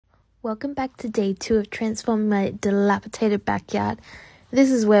Welcome back to day 2 of transforming my dilapidated backyard.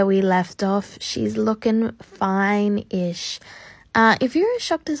 This is where we left off. She's looking fine-ish. If you're as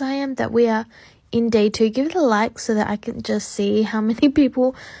shocked as I am that we are in day 2, give it a like so that I can just see how many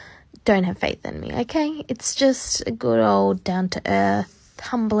people don't have faith in me, okay? It's just a good old down-to-earth,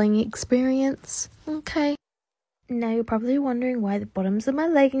 humbling experience, okay? Now you're probably wondering why the bottoms of my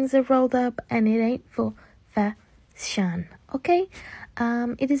leggings are rolled up and it ain't for fashion, okay?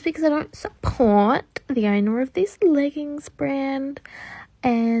 It is because I don't support the owner of this leggings brand,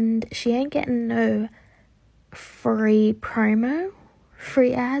 and she ain't getting no free promo,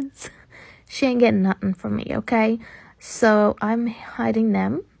 free ads. She ain't getting nothing from me, okay? So I'm hiding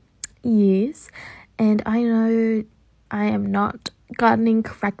them, yes, and I know I am not gardening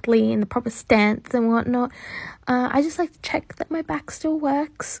correctly in the proper stance and whatnot. I just like to check that my back still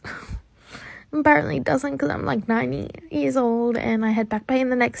works. Apparently it doesn't, because I'm like 90 years old and I had back pain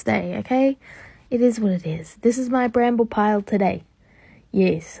the next day, okay? It is what it is. This is my bramble pile today.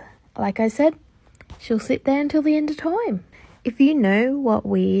 Yes, like I said, she'll sit there until the end of time. If you know what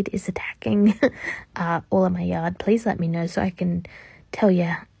weed is attacking all of my yard, please let me know so I can tell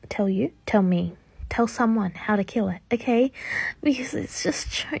someone how to kill it, okay? Because it's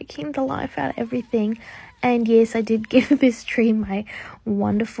just choking the life out of everything. And yes, I did give this tree my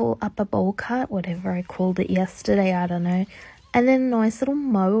wonderful upper bowl cut, whatever I called it yesterday, I don't know. And then a nice little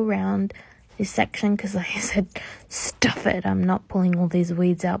mow around this section because, like I said, stuff it. I'm not pulling all these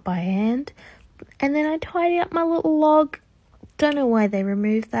weeds out by hand. And then I tidy up my little log. Don't know why they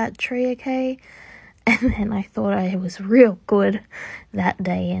removed that tree, okay? And then I thought I was real good that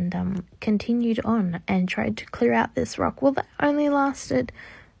day and continued on and tried to clear out this rock. Well, that only lasted,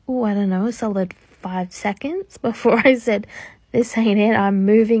 I don't know, a solid 5 seconds before I said, this ain't it, I'm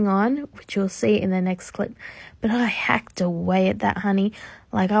moving on, which you'll see in the next clip. But I hacked away at that, honey,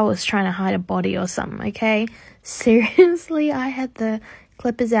 like I was trying to hide a body or something, okay? Seriously, I had the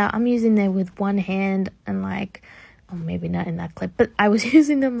clippers out. I'm using them with one hand and or maybe not in that clip, but I was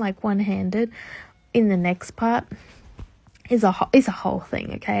using them like one-handed. In the next part is a whole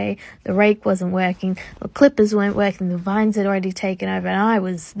thing, okay? The rake wasn't working, the clippers weren't working, the vines had already taken over, and I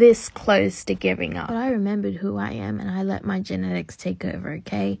was this close to giving up. But I remembered who I am, and I let my genetics take over,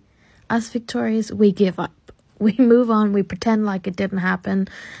 okay? Us Victorians, we give up. We move on, we pretend like it didn't happen,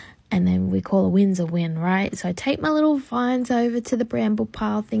 and then we call a win's a win, right? So I take my little vines over to the bramble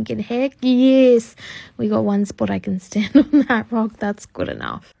pile thinking, heck yes, we got one spot I can stand on that rock, that's good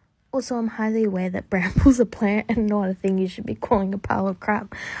enough. Also, I'm highly aware that bramble's a plant and not a thing you should be calling a pile of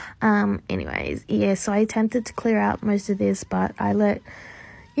crap. Anyways, yeah, so I attempted to clear out most of this, but I let,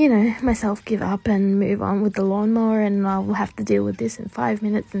 myself give up and move on with the lawnmower, and I'll have to deal with this in 5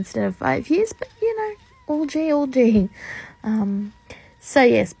 minutes instead of 5 years, but, all G. So,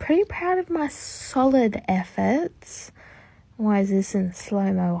 yes, pretty proud of my solid efforts. Why is this in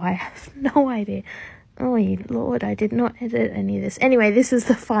slow-mo? I have no idea. Oh, Lord, I did not edit any of this. Anyway, this is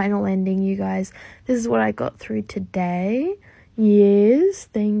the final ending, you guys. This is what I got through today. Yes,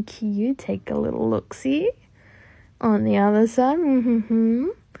 thank you. Take a little look-see. On the other side,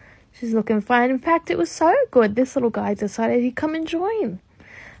 she's looking fine. In fact, it was so good. This little guy decided he'd come and join.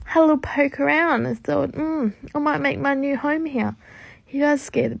 Had a little poke around and thought, I might make my new home here. He does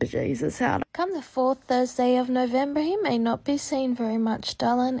scare the bejesus out. Come the 4th Thursday of November, he may not be seen very much,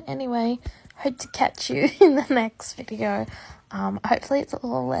 darling. Anyway, hope to catch you in the next video. Hopefully it's a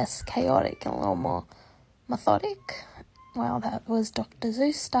little less chaotic and a little more methodic. Wow, that was Dr.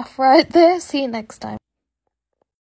 Zeus stuff right there. See you next time.